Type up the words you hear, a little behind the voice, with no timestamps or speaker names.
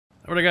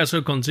Alright guys,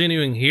 so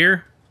continuing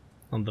here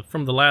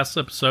from the last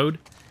episode,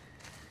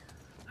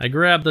 I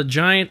grabbed a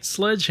giant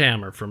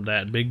sledgehammer from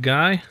that big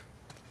guy.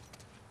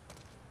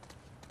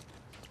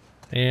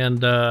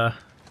 And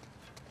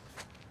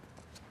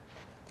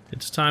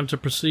it's time to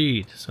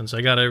proceed since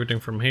I got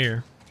everything from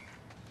here.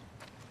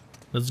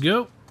 Let's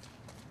go.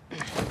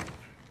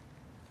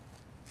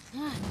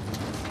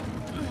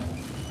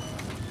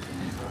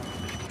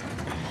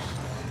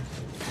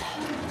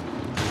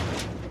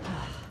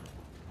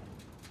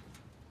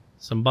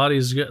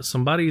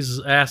 Somebody's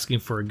asking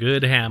for a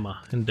good hammer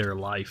in their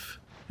life.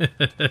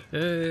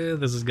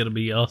 This is gonna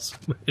be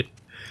awesome.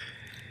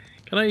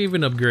 Can I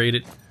even upgrade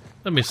it?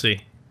 Let me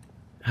see.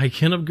 I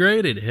can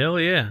upgrade it. Hell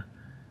yeah.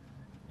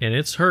 And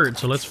it's hurt,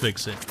 so let's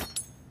fix it.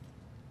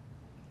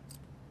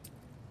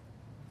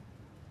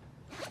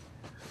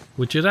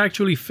 Which it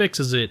actually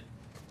fixes it,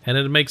 and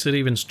it makes it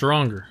even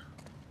stronger.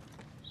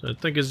 So I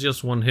think it's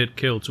just one hit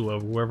kill to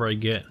whoever I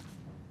get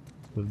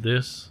with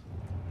this.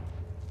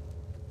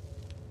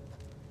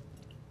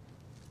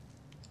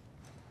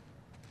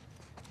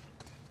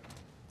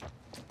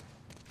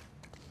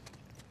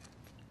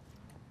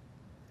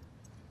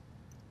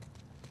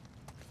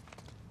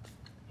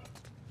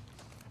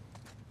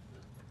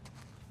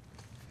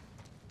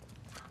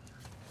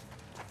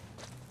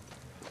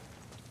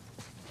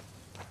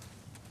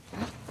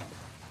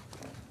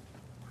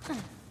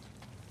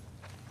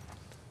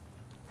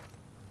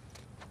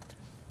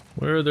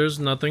 Where there's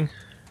nothing.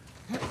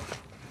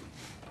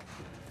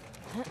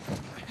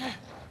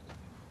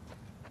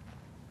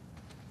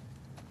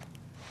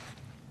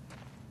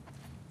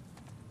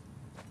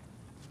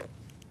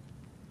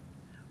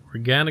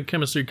 Organic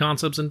chemistry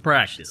concepts in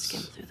practice. Skim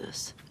through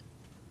this.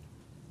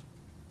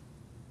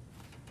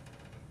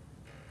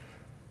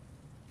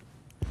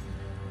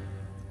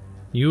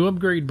 New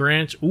upgrade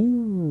branch.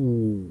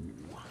 Ooh.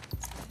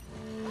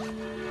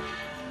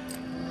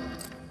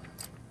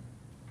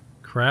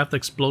 Craft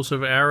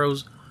explosive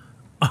arrows.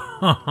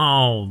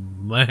 Oh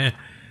man.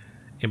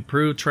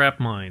 Improve trap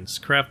mines.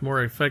 Craft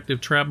more effective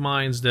trap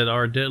mines that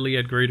are deadly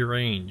at greater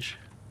range.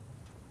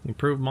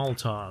 Improve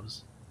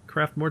Molotovs.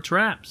 Craft more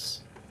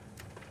traps.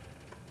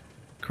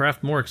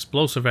 Craft more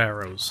explosive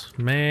arrows.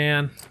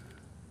 Man.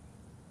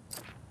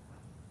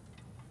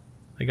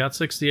 I got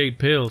 68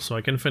 pills, so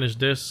I can finish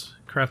this.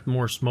 Craft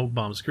more smoke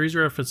bombs. Increase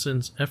your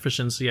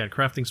efficiency at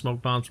crafting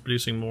smoke bombs,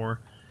 producing more.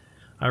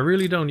 I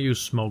really don't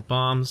use smoke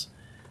bombs.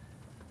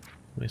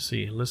 Let me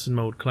see. Listen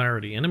mode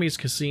clarity. Enemies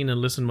seen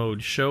in listen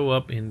mode show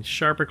up in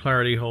sharper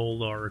clarity.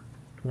 Hold or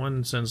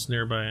one sense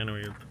nearby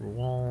enemy through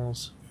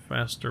walls.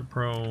 Faster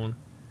prone.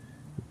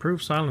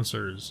 Improve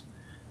silencers.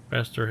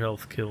 Faster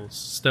health kills.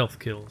 Stealth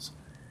kills.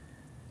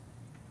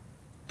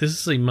 This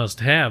is a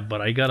must-have, but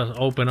I gotta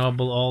open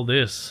up all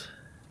this.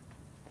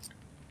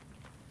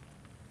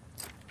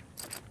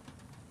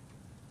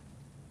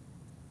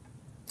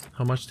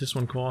 How much this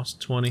one costs?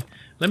 20.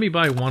 Let me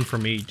buy one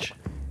from each.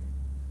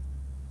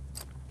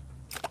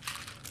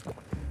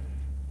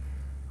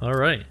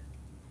 Alright.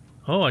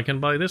 Oh, I can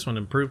buy this one.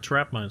 Improved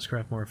trap mines.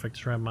 Craft more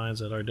effective trap mines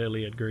that are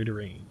deadly at greater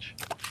range.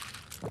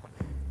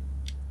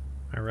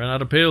 I ran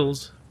out of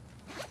pills.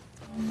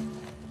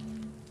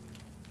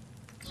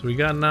 So we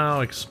got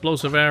now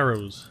explosive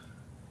arrows.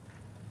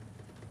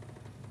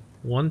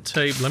 One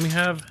tape. Let me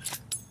have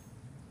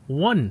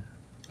one.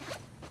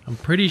 I'm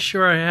pretty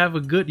sure I have a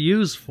good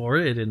use for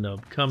it in the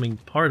upcoming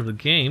part of the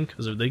game,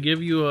 because if they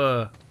give you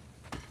a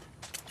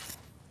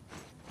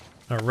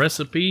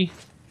recipe,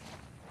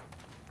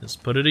 let's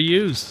put it to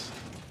use.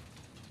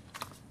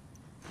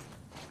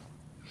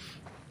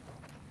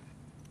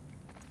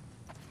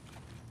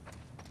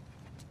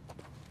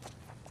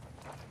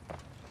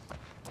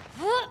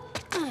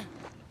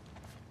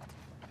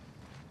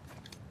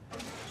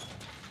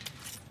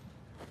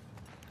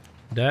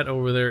 That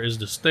over there is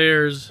the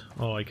stairs.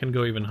 Oh, I can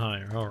go even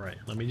higher. Alright,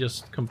 let me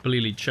just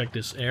completely check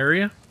this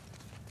area.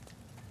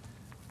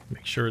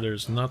 Make sure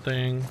there's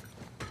nothing.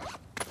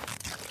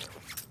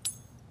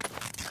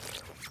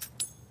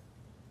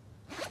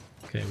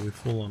 Okay, we're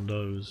full on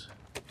those.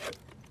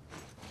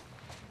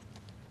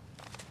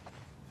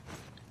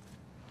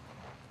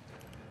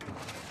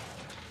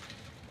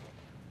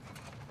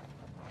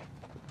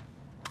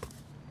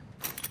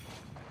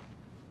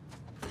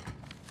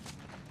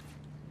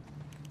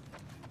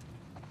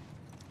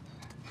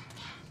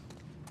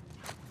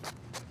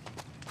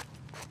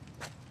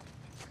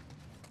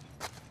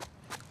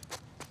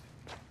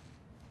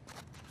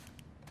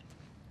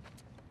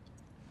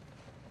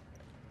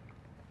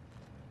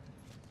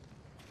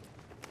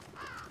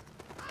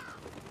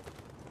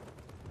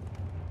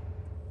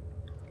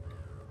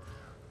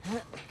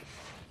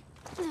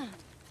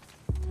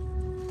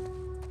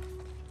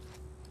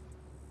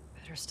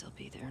 Better still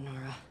be there,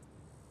 Nora.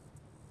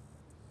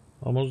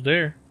 Almost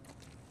there.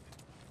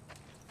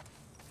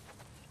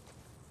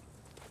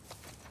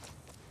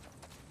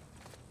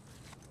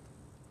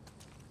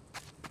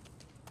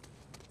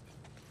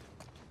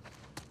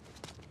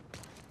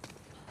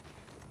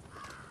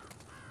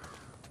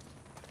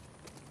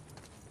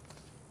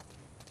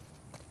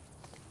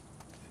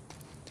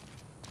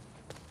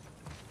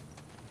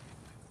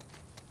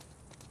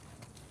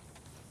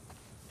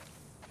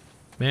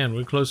 Man,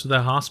 we're close to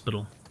that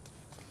hospital.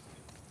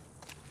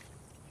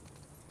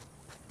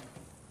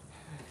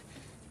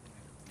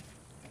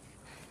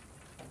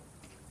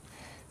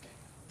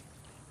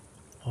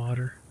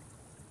 Water.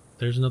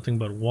 There's nothing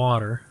but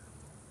water.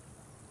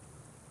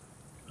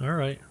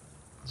 Alright.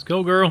 Let's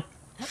go, girl.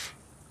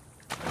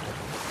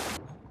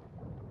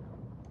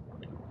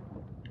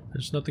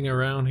 There's nothing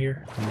around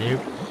here.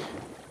 Nope.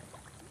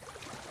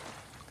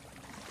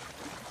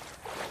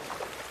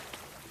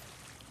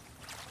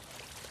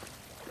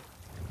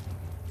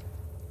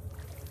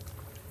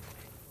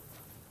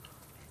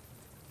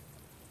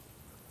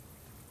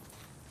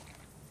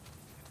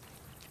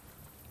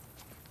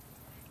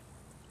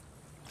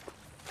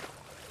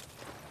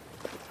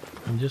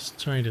 I'm just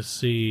trying to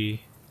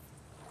see.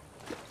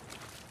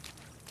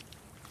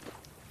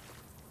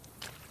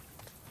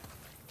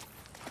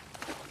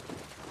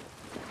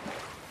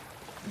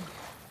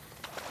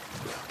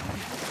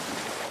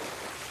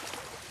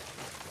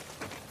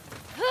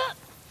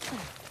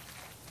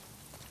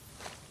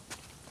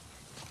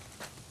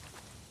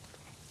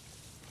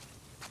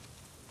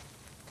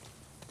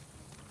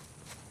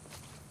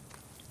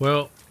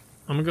 Well,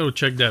 I'm gonna go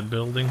check that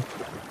building.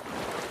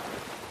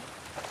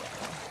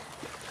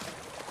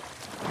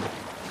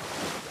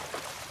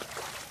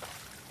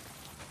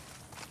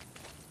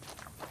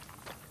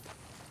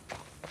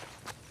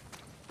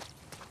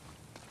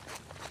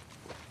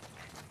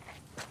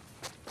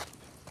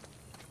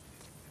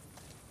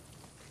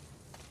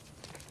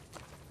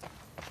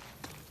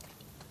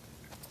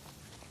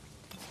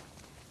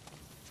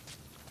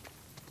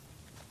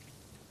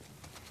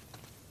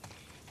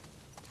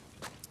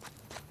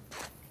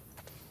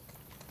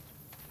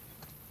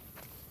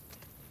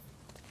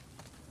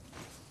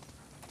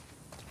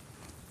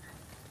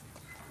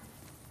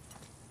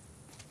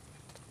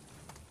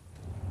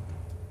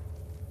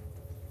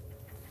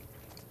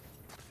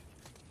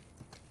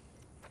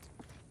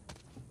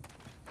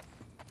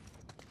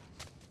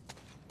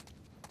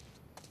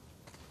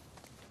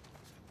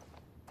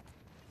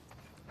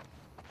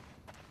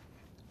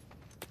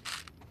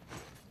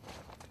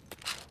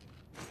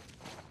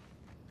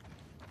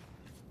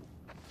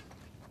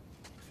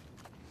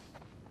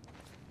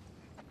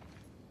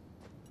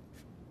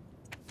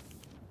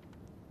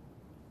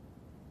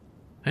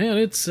 And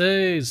it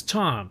says,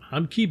 Tom, I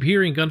keep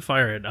hearing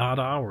gunfire at odd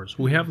hours.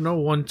 We have no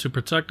one to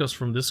protect us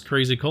from this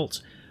crazy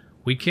cult.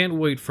 We can't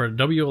wait for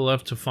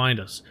WLF to find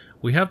us.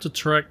 We have to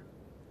trek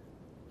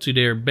to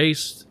their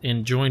base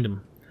and join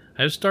them.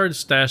 I've started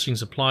stashing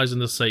supplies in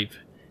the safe,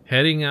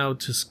 heading out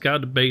to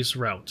scout the base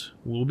route.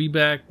 We'll be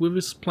back with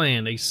his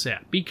plan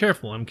ASAP. Be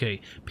careful,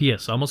 MK.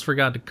 P.S. I almost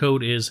forgot the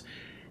code is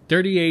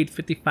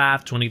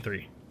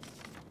 385523.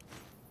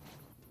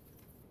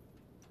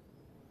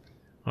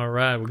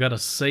 Alright, we got a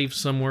safe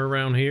somewhere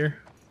around here.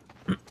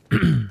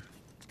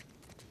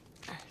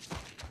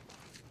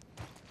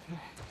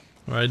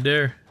 Right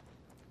there.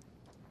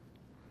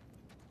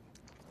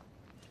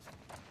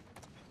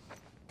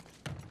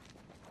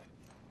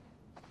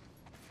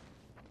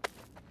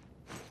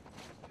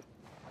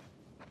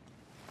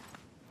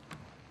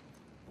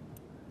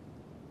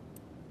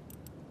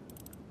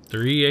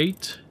 Three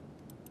 8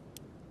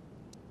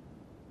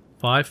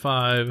 5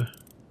 5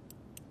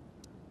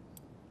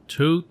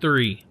 2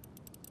 3.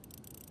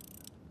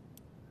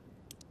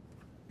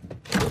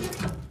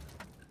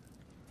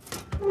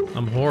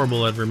 I'm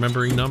horrible at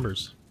remembering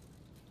numbers.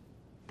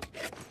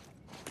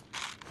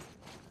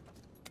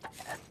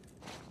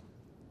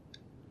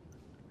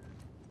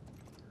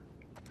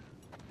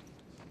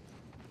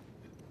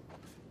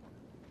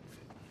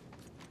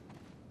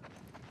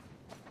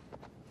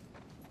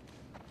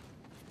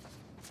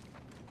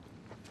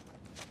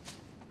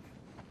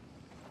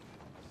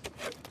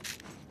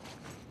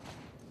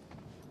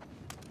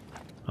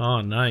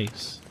 Oh,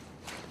 nice.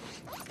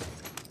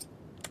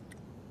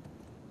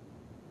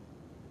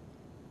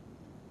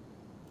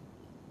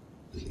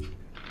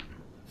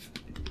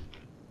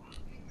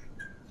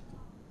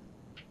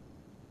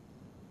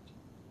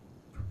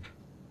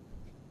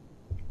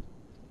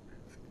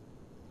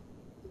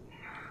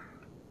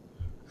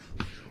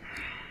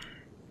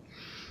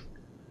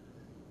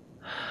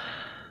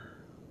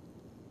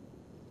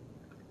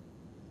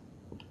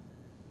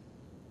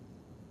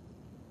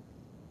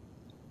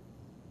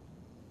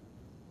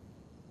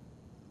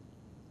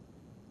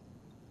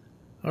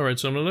 Alright,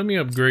 so let me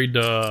upgrade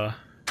the...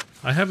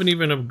 I haven't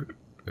even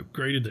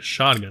upgraded the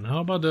shotgun. How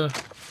about the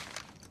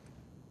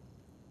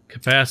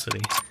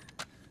capacity?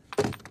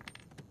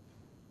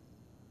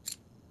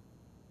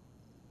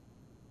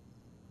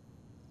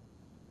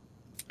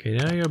 Okay,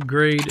 now I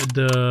upgrade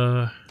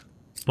the...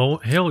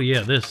 Hell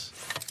yeah, this.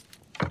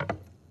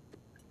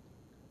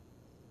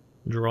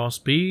 Draw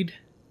speed.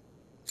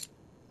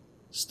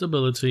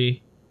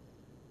 Stability.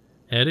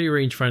 Add a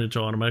rangefinder to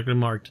automatically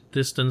mark the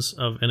distance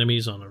of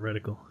enemies on the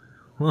reticle.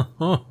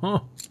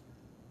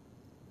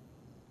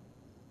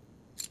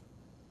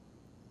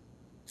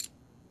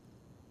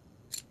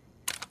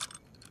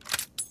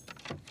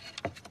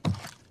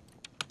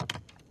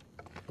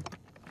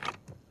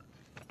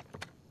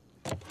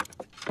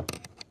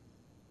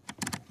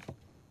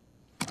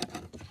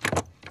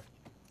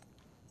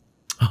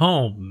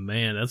 Oh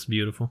man, that's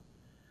beautiful.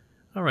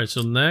 Alright,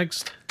 so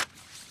next,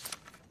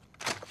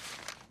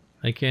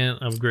 I can't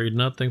upgrade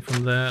nothing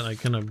from that. I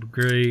can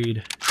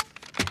upgrade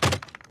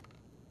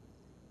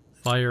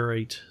fire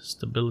rate,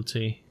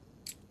 stability.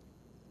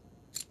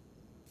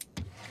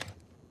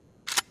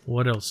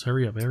 What else?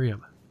 Hurry up, hurry up.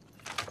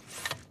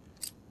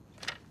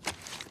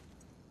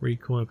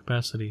 Recoil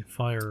capacity,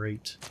 fire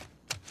rate.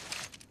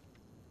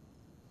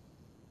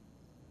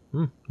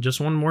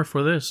 Just one more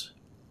for this.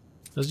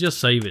 Let's just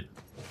save it.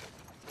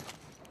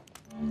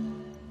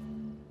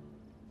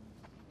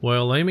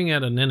 While aiming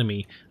at an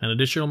enemy, an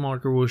additional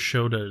marker will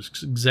show the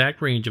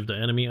exact range of the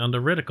enemy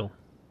under reticle.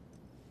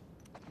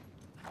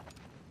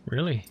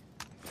 Really?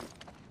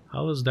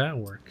 How does that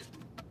work?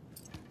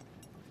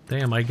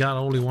 Damn, I got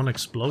only one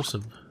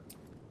explosive.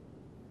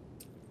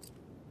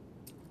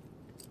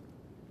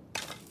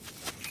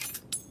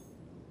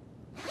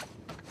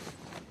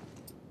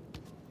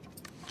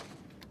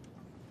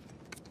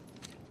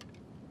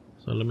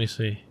 So let me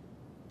see.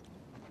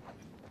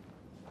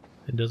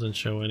 It doesn't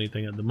show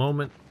anything at the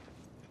moment.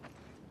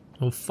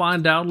 We'll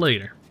find out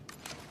later.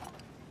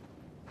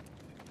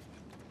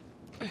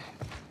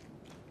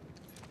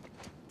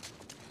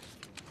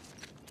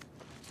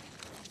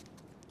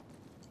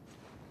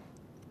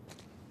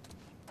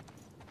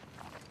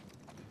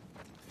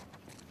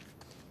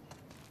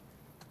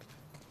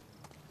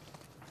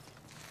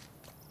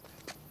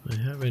 I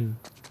haven't...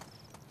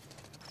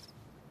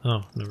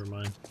 Oh, never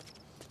mind.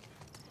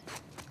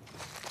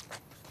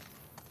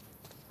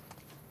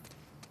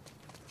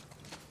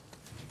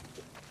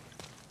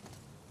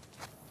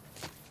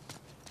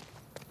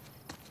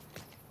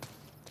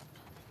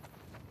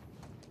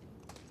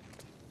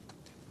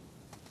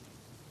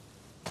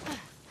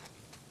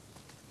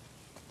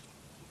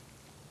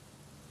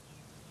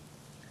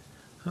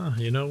 Huh,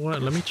 you know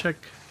what? Let me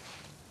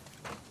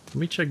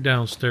check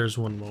downstairs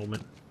one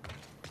moment.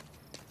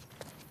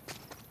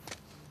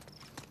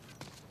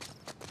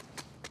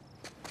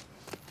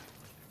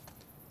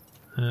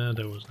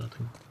 There was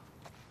nothing.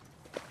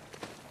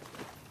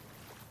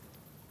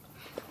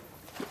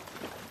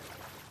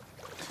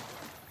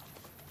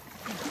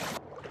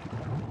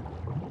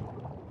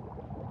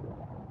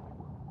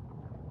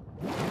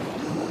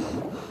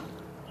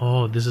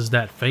 Oh, this is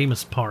that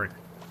famous part.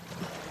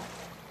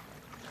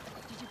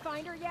 Did you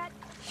find her yet?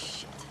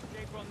 Shit.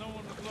 Jake, well, no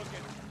one was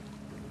looking.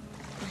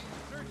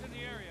 Search in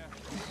the area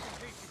in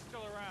case she's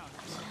still around.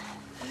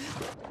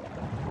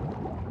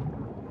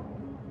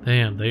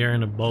 Damn, they are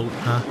in a boat,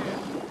 huh?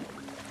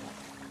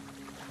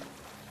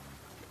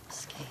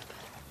 Escape.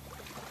 What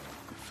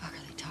the fuck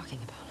are they talking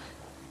about?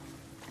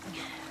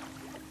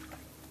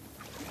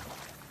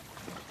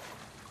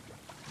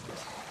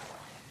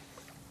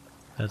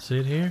 That's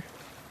it here?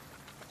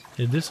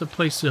 Is this a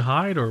place to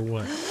hide or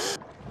what?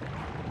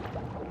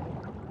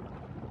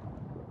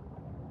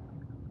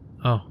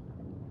 Oh.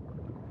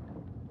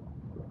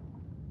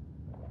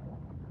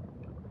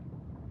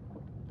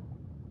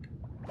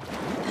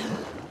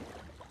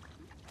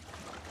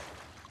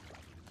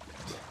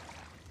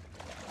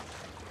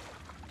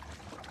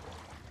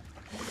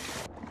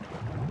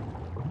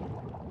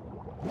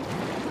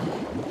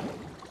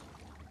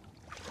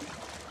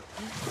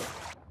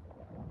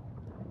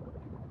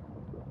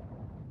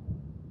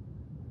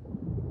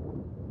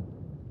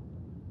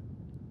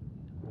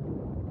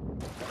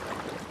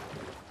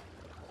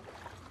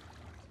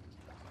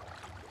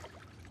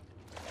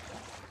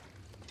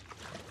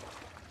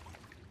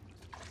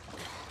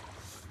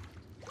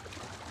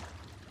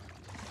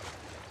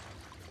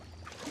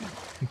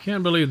 I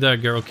can't believe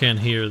that girl can't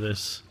hear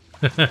this.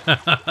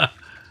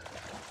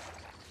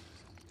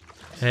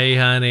 Hey,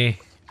 honey.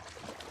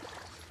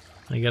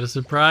 I got a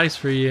surprise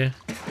for you.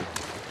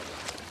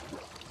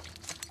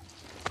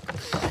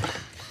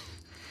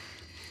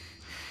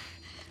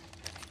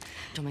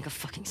 Don't make a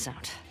fucking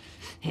sound.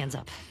 Hands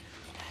up.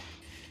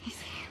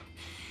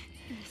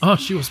 Oh,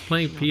 she was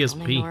playing You wanna tell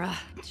me, PSP. Nora?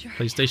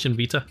 PlayStation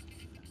Vita.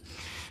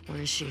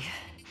 Where is she?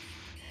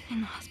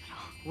 In the hospital.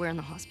 Where in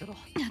the hospital?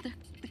 Yeah,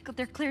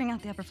 they're clearing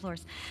out the upper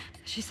floors.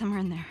 She's somewhere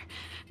in there.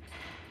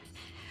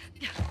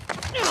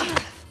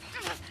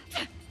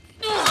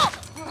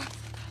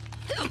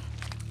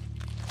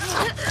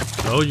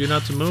 Told you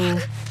not to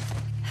move.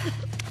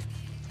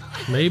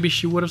 Maybe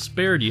she would have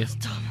spared you.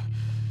 Tom.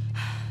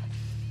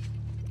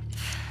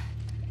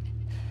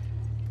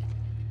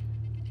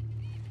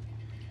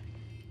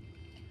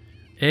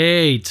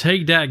 Hey,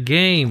 take that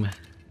game.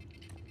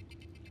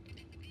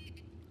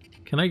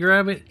 Can I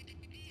grab it?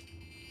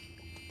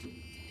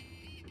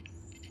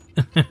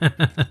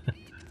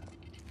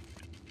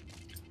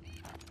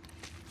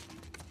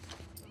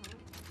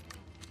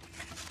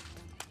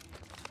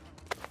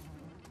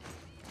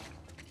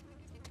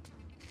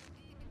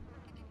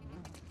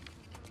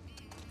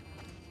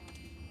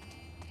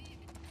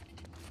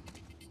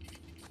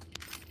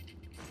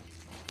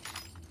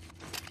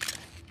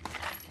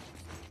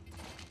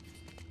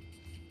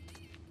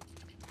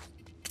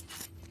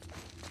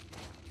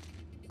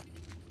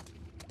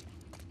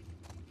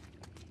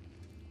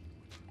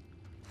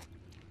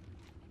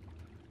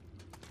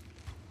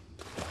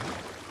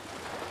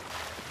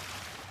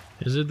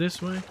 Is it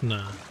this way?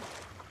 Nah.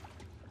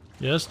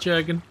 Just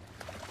checking.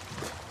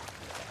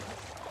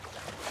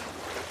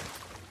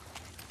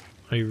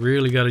 I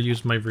really gotta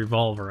use my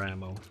revolver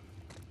ammo.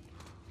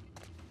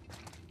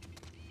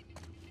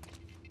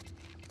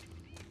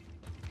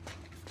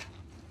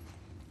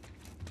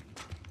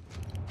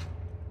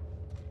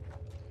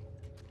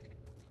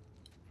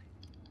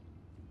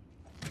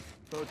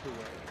 Boats away.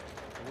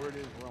 The word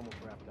is we're almost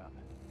wrapped up.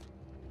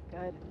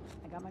 Good.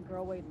 I got my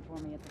girl waiting for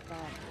me at the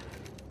farm.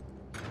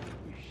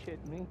 You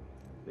shit me?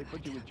 They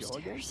put you with Joe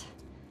again? Upstairs.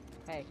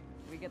 Hey,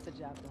 we get the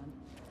job done.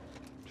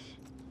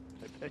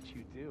 I bet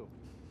you do.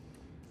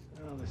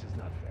 Oh, this is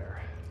not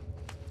fair.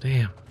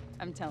 Damn.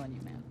 I'm telling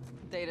you, man.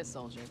 Data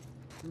soldier.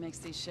 It makes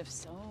these shifts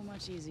so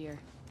much easier.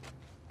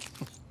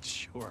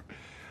 Sure.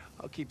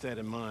 I'll keep that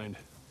in mind.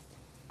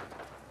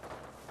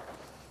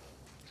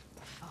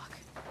 Fuck.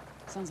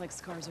 Sounds like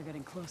scars are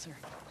getting closer.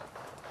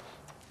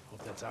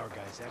 Hope that's our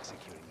guys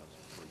executing those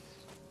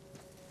freaks.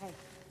 Hey,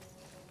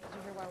 did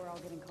you hear why we're all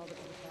getting called up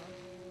to the town?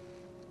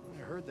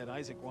 I heard that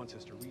Isaac wants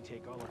us to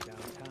retake all of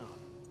downtown.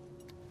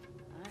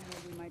 I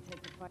heard we might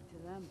take the fight to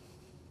them.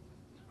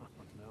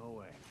 No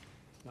way.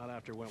 Not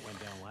after what went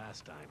down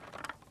last time.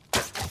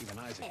 Even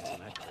Isaac isn't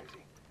that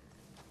crazy.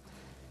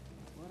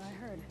 What I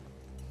heard.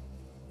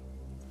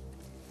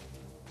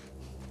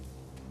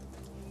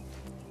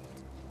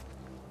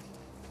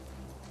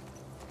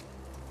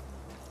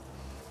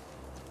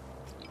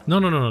 No,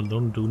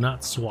 do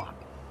not swap.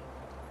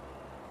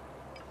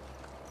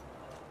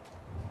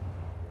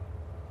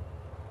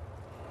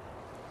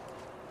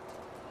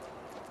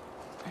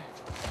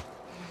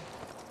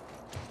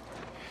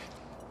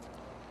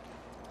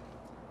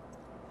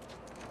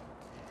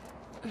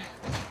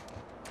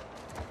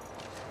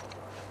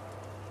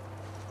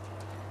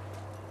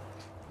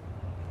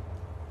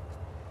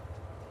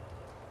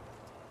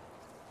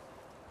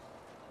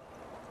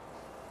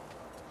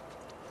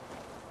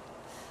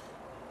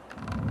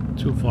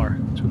 Too far,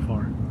 too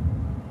far.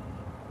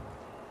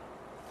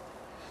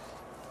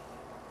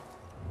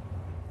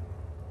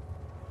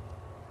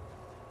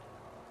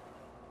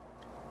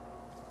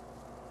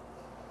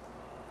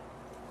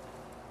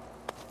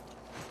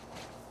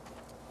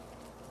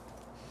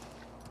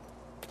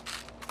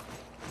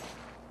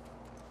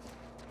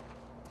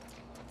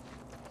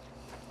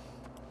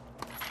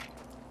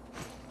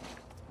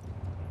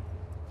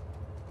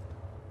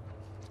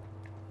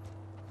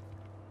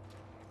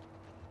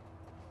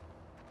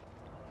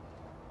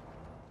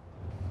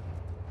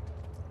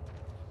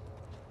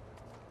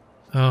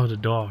 Oh, the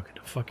dog.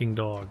 The fucking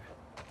dog.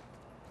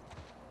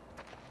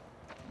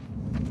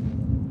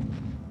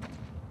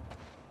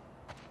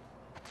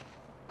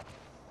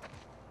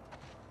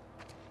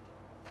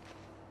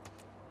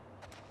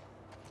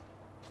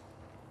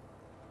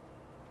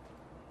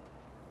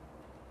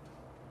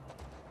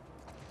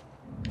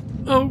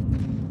 Oh!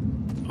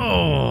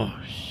 Oh,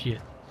 shit.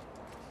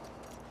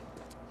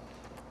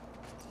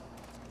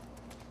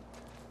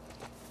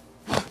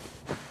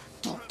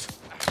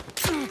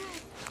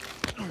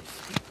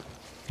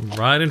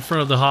 Right in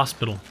front of the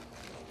hospital.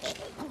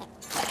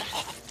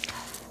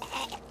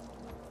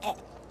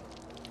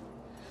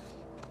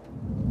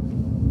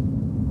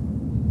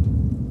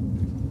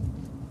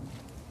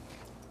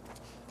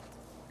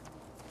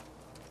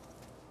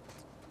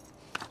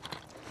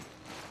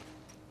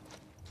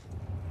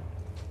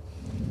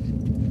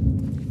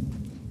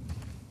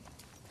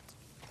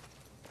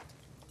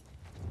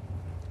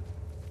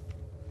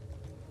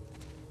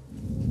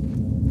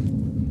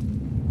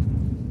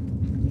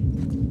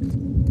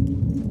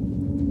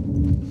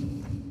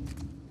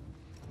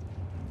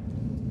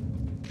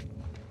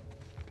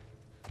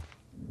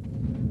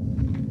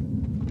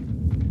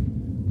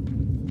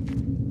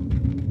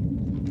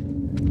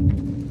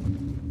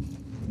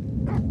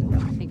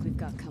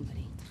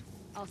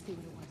 I'll see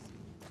what it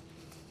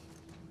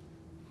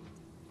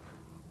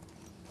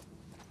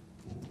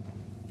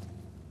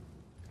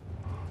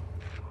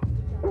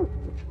was.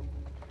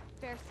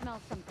 Bear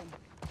smells something.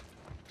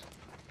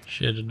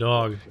 Shit, a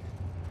dog.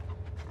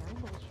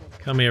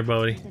 Come here,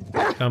 buddy.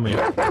 Come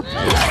here.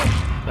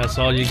 That's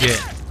all you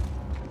get.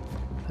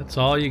 That's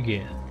all you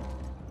get.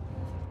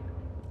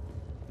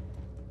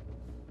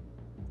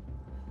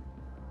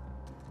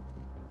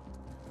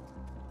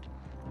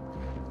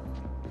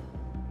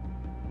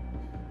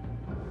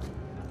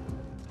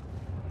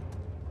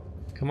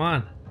 Come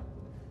on.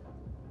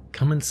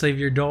 Come and save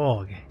your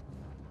dog.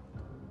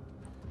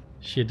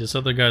 Shit, this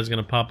other guy's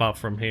gonna pop out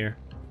from here.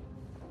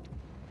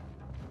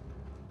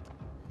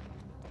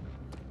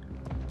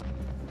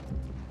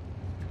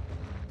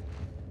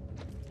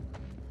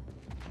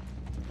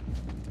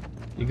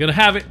 You're gonna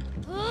have it.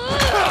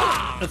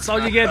 That's all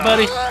you get,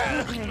 buddy.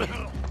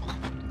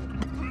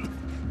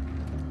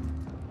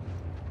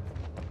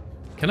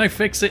 Can I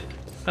fix it?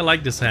 I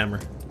like this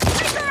hammer.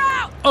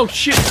 Oh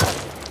shit!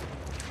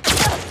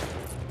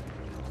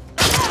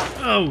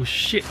 Oh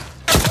shit!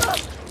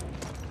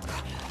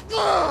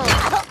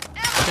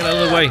 Get out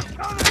of the way.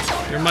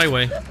 You're in my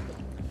way.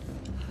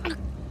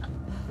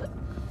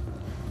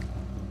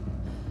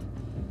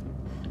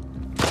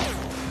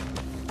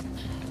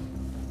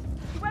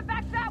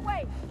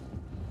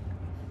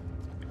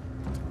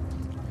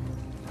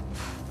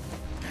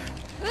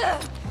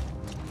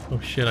 Oh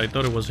shit, I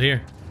thought it was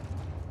here.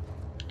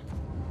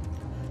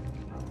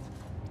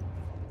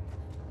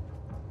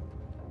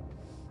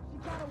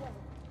 She got away.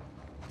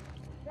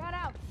 Got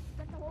out.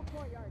 Check the whole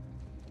courtyard.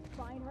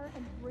 Find her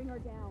and bring her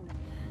down.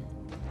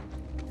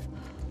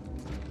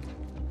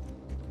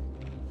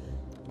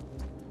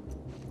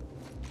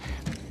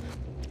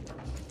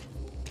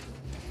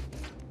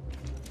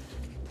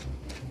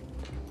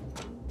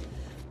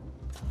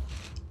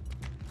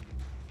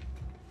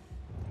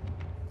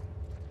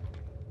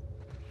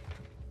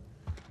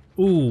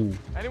 Ooh.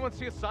 Anyone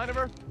see a sign of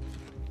her?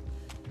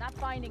 Not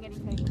finding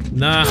anything.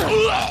 Nah.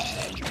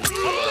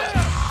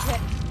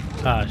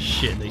 Ah,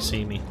 shit, they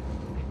see me.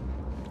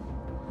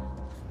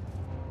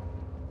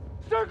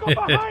 Circle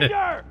behind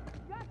her!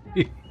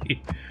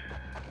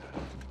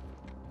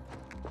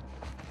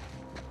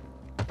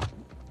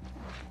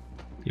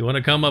 You want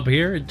to come up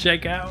here and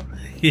check out?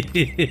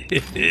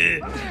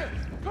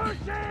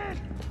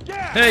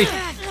 Hey!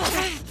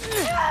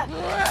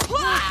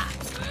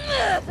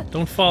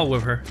 Don't fall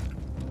with her.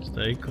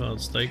 Stay calm.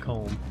 Stay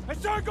calm. I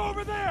saw her go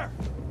over there!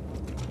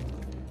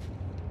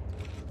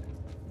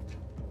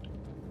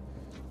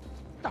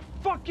 The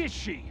fuck is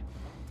she?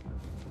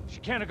 She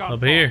can't have gone Up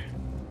far. here.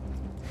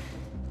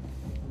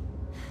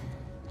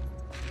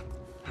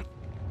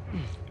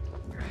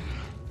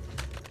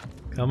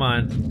 Come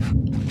on.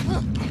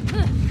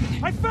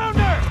 I found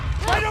her!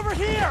 Right over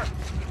here!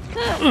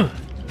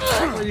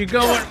 Where you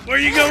going? Where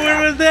you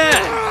going with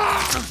that?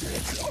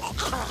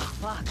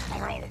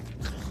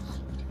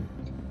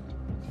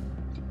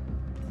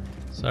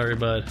 Sorry,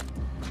 bud.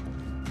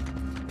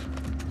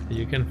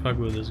 You can fuck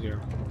with this girl.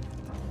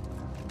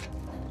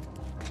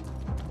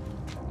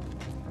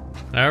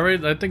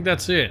 Alright, I think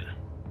that's it.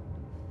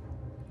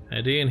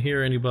 I didn't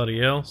hear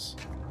anybody else.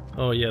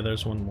 Oh yeah,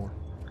 there's one more.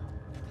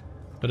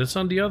 But it's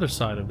on the other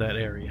side of that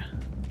area.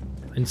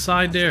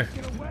 Inside there.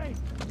 Get away!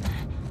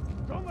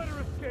 Don't let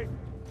her escape!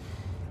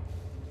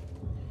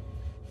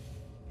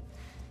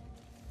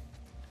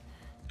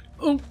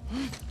 Oh!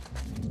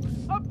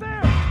 Up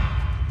there!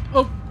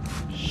 Oh!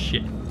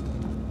 Shit.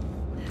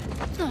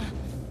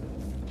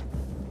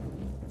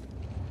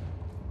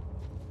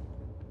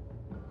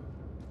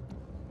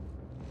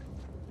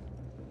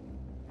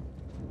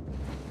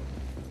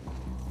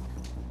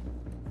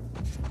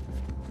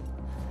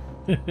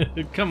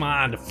 Come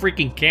on, the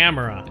freaking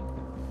camera.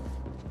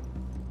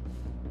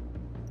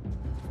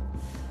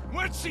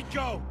 Where'd she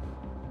go?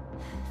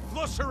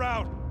 Flush her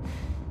out!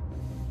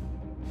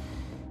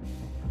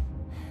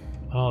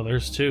 Oh,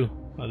 there's two.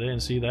 I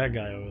didn't see that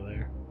guy over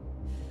there.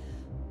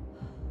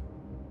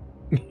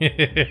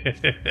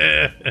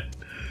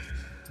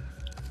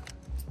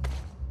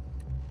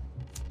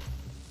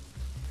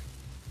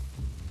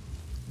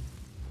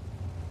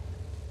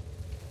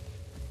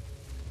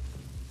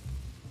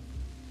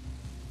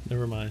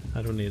 Never mind,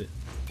 I don't need it.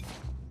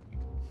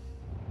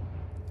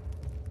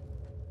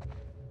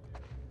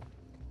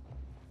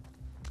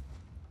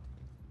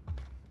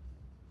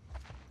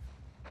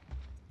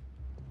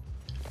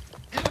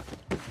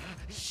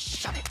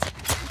 Shut it.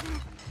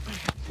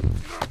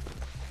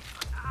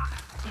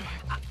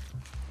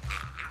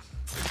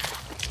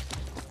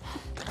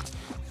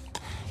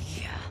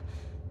 Yeah.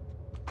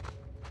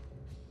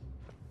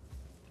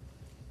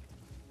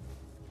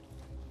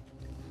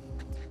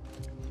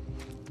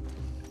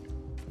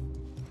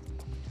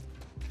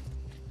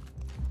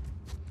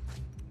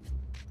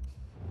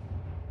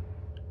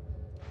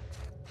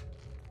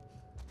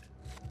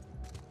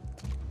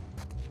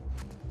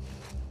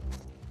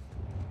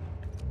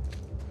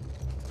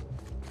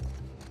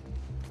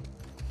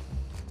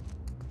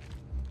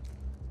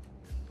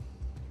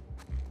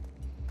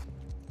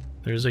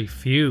 There's a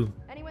few.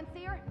 Anyone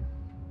see her?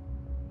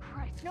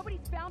 Christ,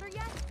 nobody's found her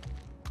yet?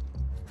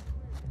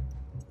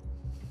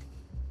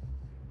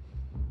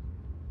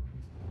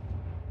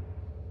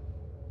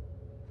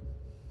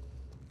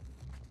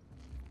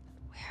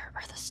 Where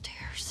are the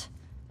stairs?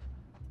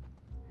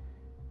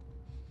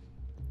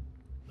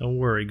 Don't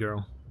worry,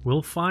 girl.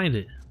 We'll find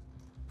it.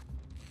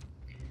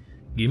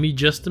 Give me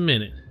just a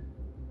minute.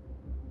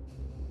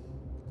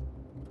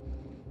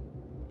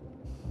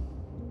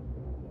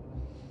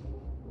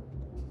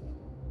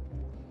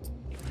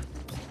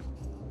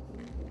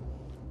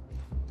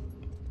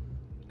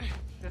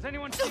 Does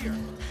anyone see her?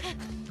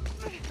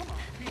 Come on,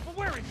 people,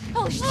 where is she?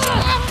 Oh shit!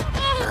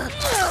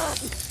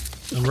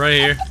 I'm right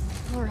here.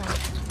 All right.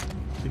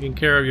 Taking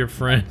care of your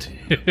friend.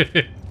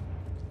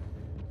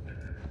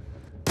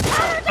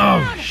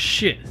 Oh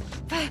shit!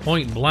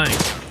 Point blank.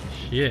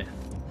 Shit.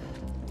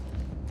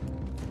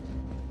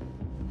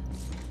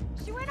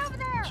 She went over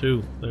there!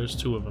 Two. There's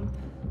two of them.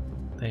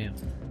 Damn.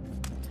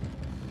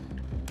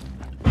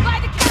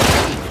 By the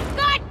camera!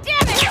 God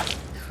damn it!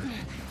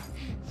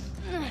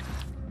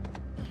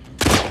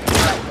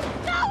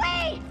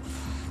 Zoe!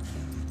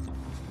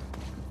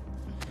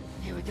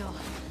 Here we go.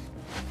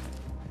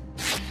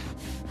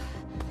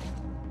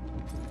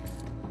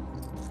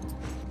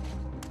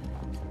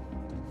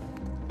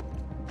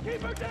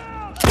 Keep her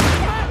down!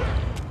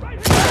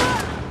 Right here!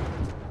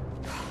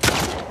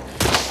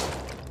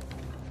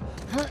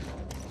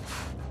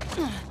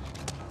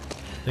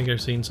 think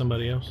I've seen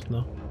somebody else.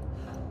 No.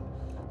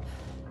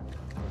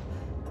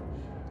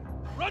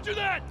 Roger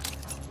that!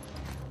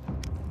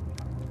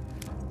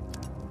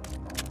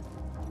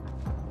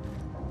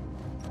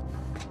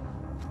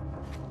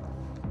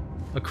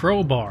 A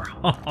crowbar.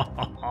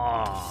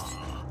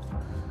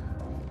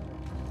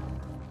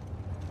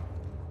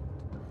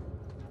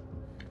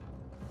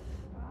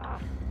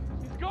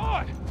 He's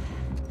gone!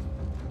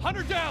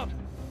 Hunter down!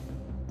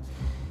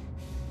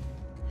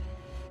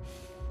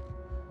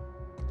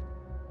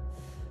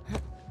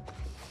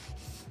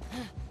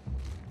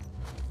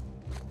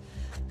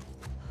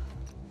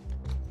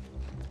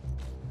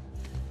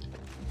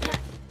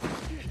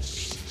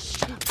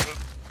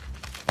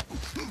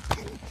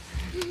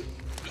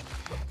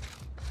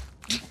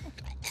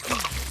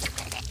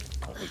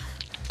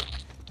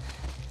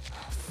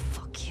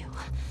 Fuck you.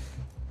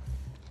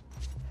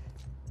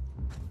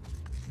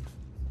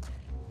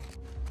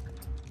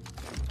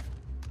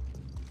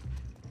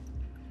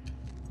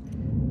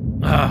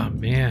 Ah,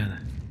 man.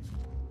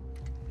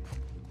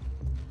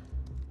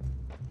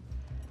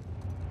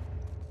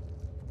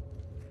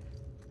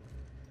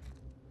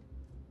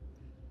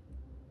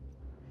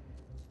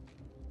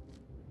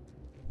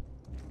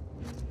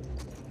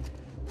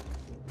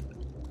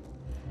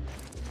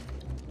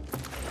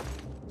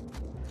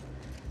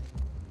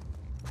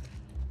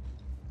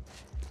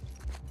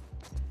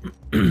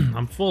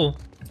 I'm full.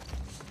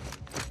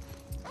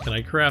 Can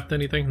I craft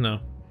anything? No.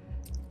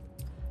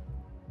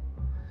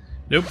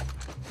 Nope.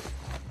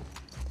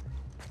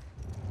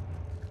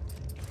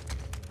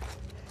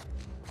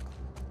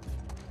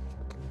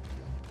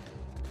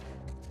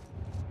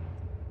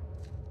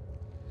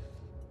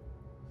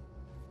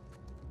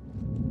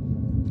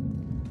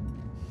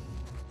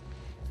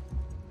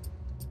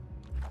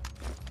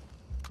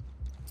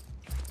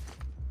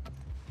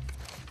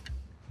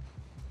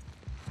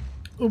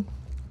 Oh.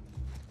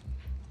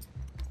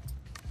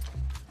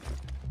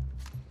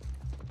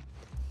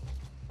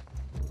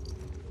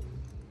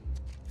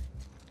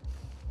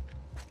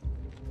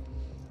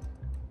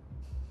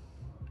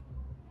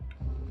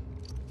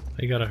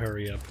 I gotta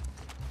hurry up.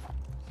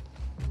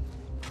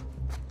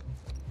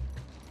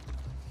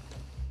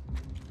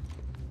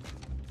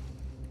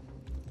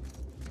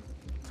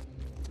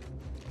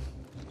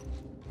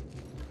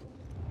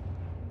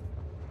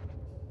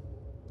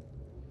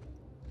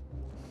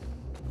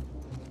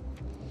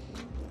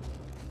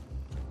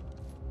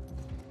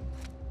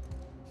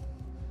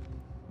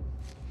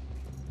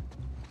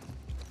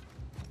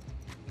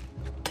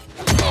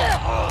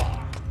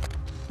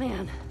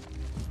 Man.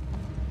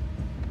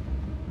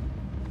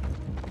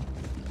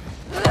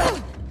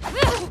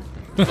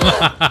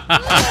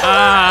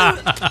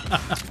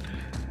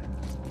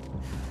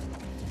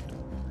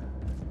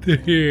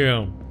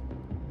 Damn.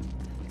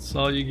 That's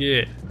all you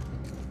get.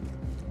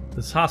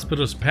 This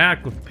hospital's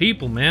packed with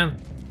people, man.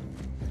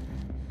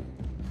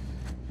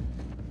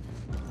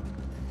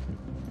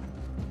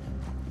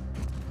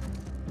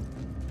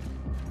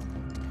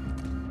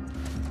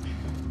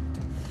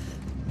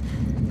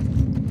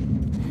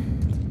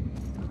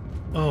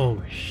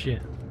 Oh,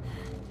 shit.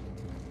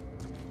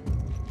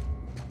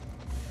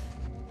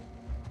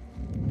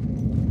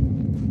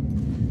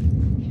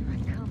 Here I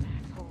come,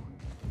 asshole.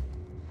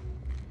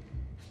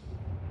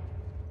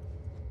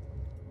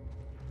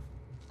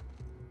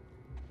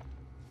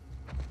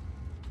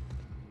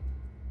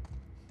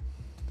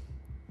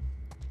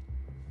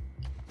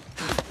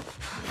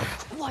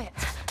 Quiet.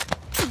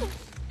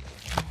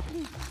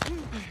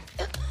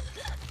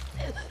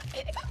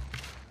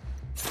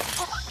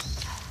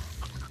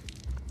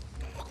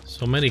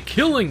 So many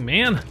killing,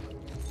 man.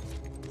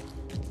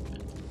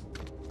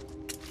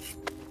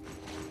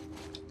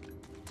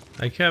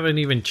 I haven't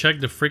even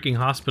checked the freaking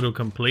hospital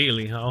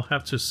completely. I'll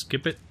have to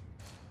skip it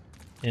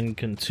and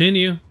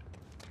continue.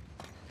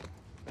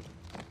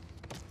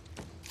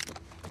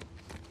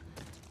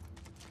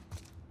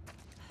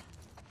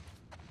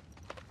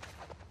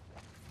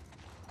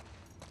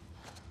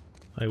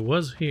 I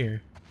was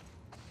here,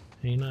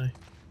 ain't I?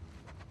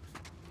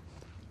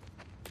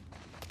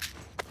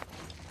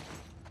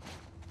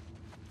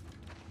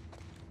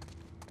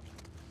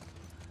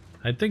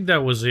 I think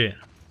that was it.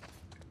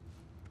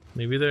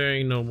 Maybe there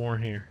ain't no more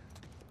here.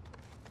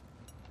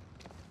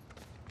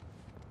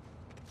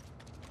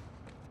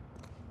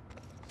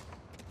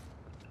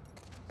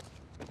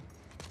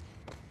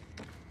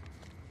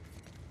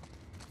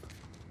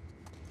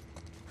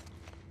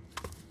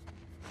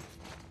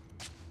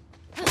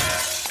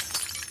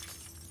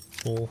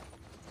 Full.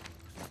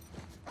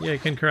 Yeah, I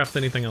can't craft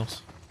anything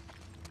else.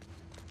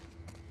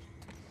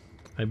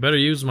 I better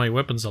use my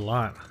weapons a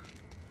lot.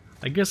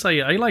 I guess I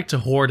like to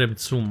hoard them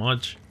too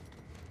much.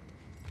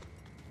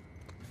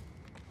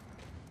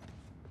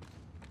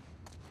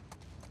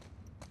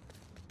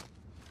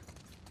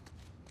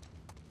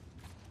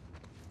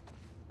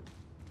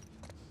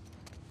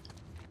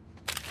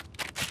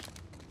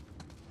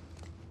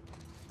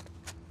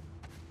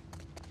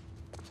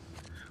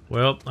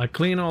 Well, I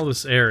clean all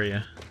this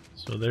area,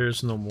 so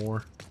there's no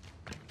more.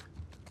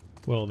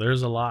 Well,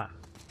 there's a lot.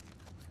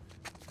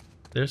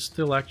 There's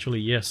still actually,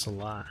 yes, a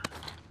lot.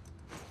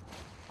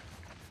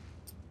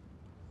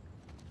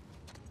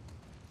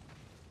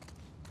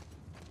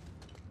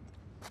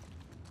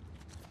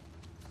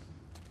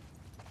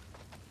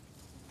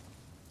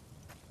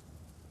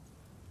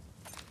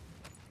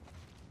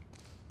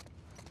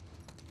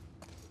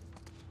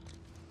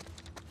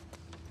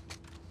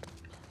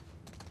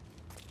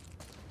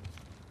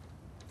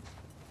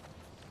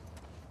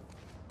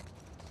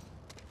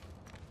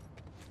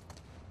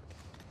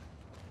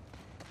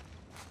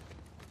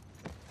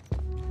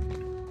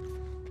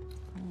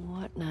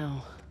 What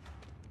now?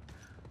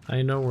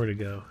 I know where to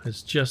go.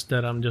 It's just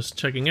that I'm just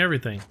checking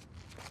everything.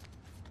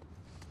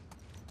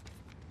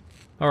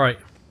 Alright,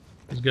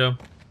 let's go.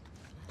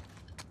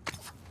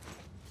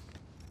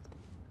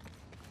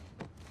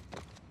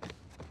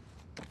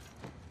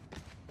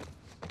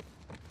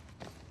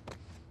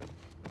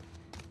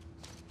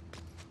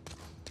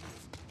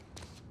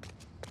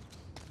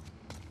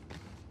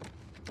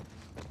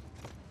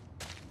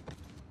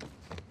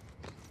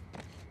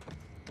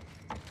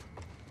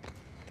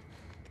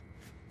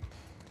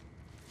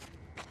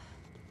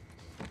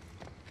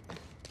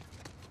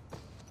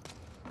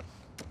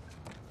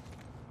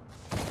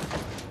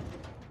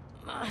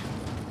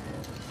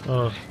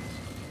 Oh,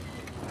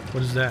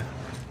 what is that?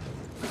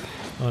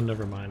 Oh,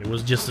 never mind. It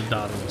was just a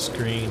dot on the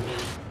screen.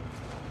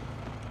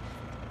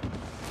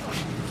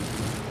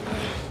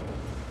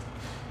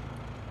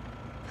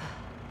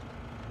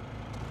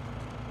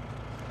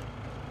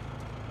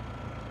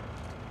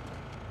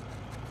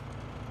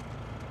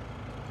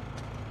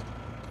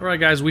 Alright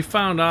guys, we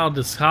found out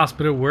this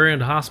hospital, we're in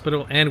the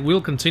hospital, and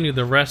we'll continue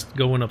the rest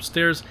going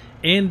upstairs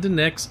in the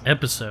next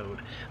episode.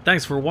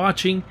 Thanks for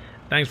watching,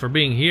 thanks for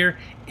being here,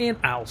 and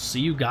I'll see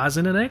you guys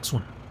in the next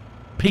one.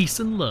 Peace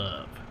and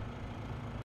love.